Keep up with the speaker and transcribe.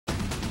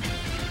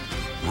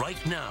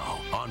right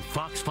now on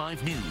Fox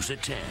 5 News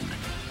at 10.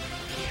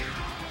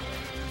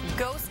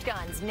 Ghost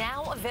guns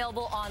now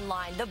available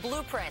online. The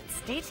blueprints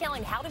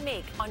detailing how to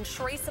make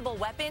untraceable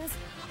weapons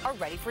are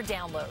ready for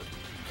download.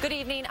 Good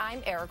evening,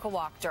 I'm Erica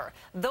Wachter.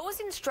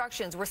 Those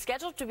instructions were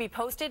scheduled to be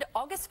posted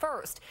August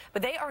 1st,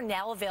 but they are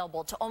now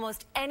available to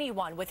almost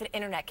anyone with an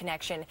internet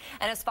connection.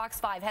 And as Fox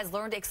 5 has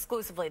learned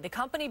exclusively, the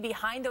company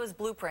behind those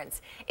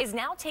blueprints is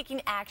now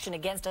taking action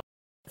against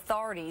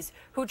authorities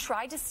who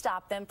tried to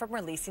stop them from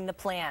releasing the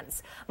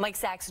plans. Mike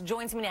Sachs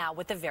joins me now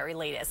with the very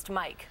latest.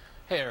 Mike.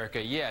 Hey,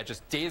 Erica. Yeah,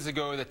 just days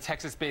ago, the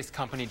Texas-based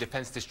company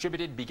Defense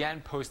Distributed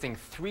began posting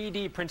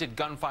 3D printed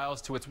gun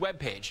files to its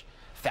webpage.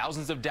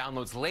 Thousands of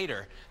downloads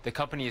later, the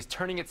company is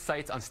turning its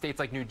sights on states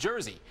like New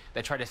Jersey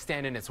that try to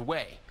stand in its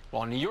way,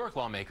 while New York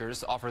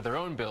lawmakers offer their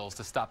own bills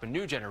to stop a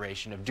new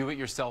generation of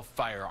do-it-yourself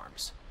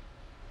firearms.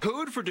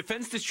 Code for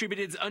Defense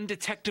Distributed's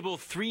undetectable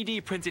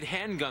 3D printed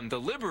handgun, the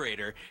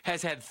Liberator,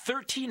 has had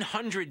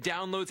 1,300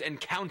 downloads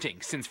and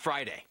counting since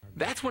Friday.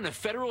 That's when a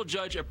federal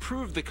judge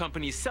approved the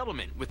company's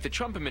settlement with the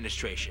Trump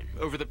administration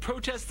over the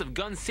protests of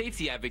gun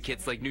safety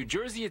advocates like New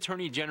Jersey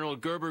Attorney General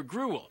Gerber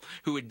Gruel,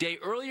 who a day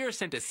earlier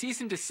sent a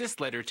cease and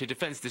desist letter to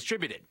Defense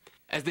Distributed.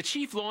 As the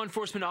chief law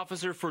enforcement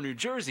officer for New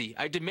Jersey,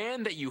 I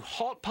demand that you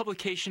halt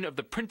publication of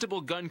the printable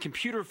gun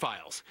computer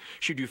files.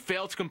 Should you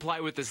fail to comply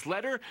with this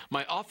letter,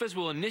 my office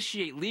will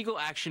initiate legal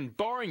action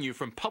barring you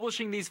from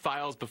publishing these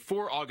files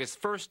before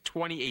August 1st,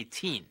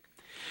 2018.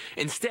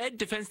 Instead,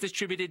 Defense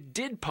Distributed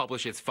did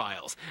publish its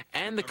files,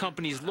 and the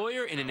company's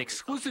lawyer, in an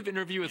exclusive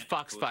interview with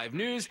Fox 5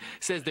 News,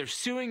 says they're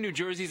suing New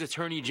Jersey's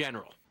Attorney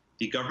General.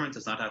 The government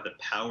does not have the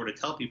power to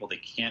tell people they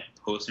can't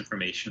post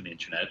information on the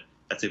internet.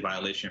 That's a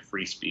violation of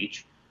free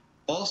speech.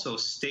 Also,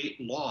 state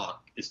law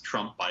is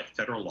trumped by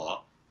federal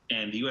law,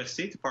 and the U.S.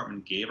 State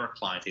Department gave our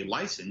clients a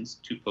license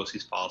to post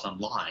these files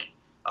online.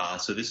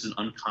 So this is an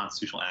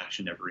unconstitutional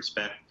action in every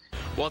respect.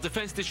 While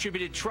Defense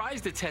Distributed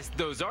tries to test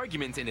those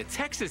arguments in a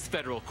Texas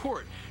federal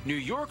court, New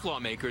York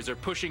lawmakers are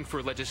pushing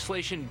for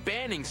legislation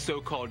banning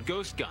so-called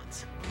ghost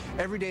guns.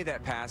 Every day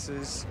that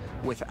passes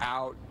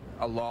without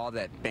a law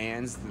that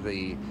bans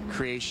the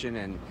creation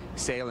and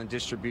sale and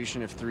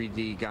distribution of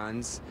 3D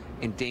guns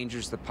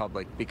endangers the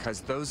public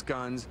because those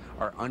guns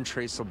are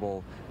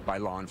untraceable by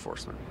law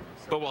enforcement.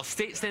 But while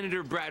State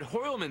Senator Brad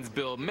Hoylman's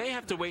bill may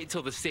have to wait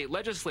till the state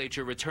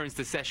legislature returns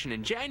to session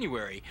in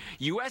January,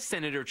 U.S.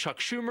 Senator Chuck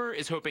Schumer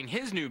is hoping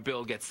his new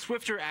bill gets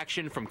swifter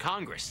action from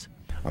Congress.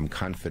 I'm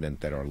confident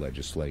that our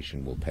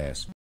legislation will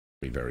pass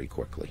very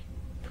quickly.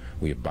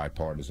 We have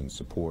bipartisan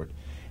support,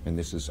 and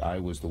I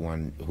was the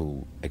one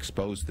who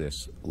exposed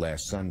this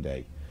last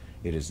Sunday.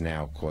 It has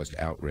now caused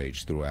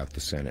outrage throughout the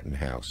Senate and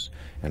House,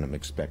 and I'm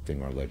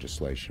expecting our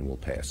legislation will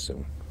pass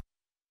soon.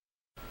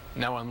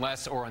 Now,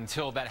 unless or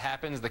until that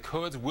happens, the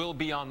codes will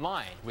be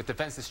online, with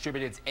Defense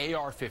Distributed's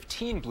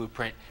AR-15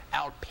 blueprint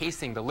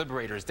outpacing the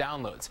Liberator's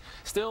downloads.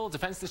 Still,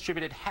 Defense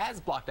Distributed has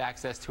blocked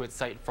access to its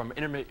site for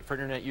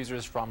internet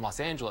users from Los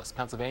Angeles,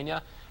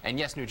 Pennsylvania, and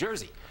yes, New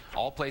Jersey.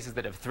 All places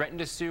that have threatened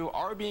to sue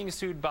are being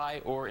sued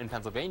by, or in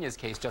Pennsylvania's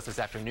case just this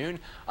afternoon,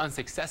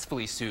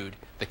 unsuccessfully sued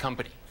the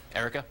company.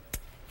 Erica?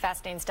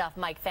 Fascinating stuff,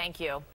 Mike. Thank you.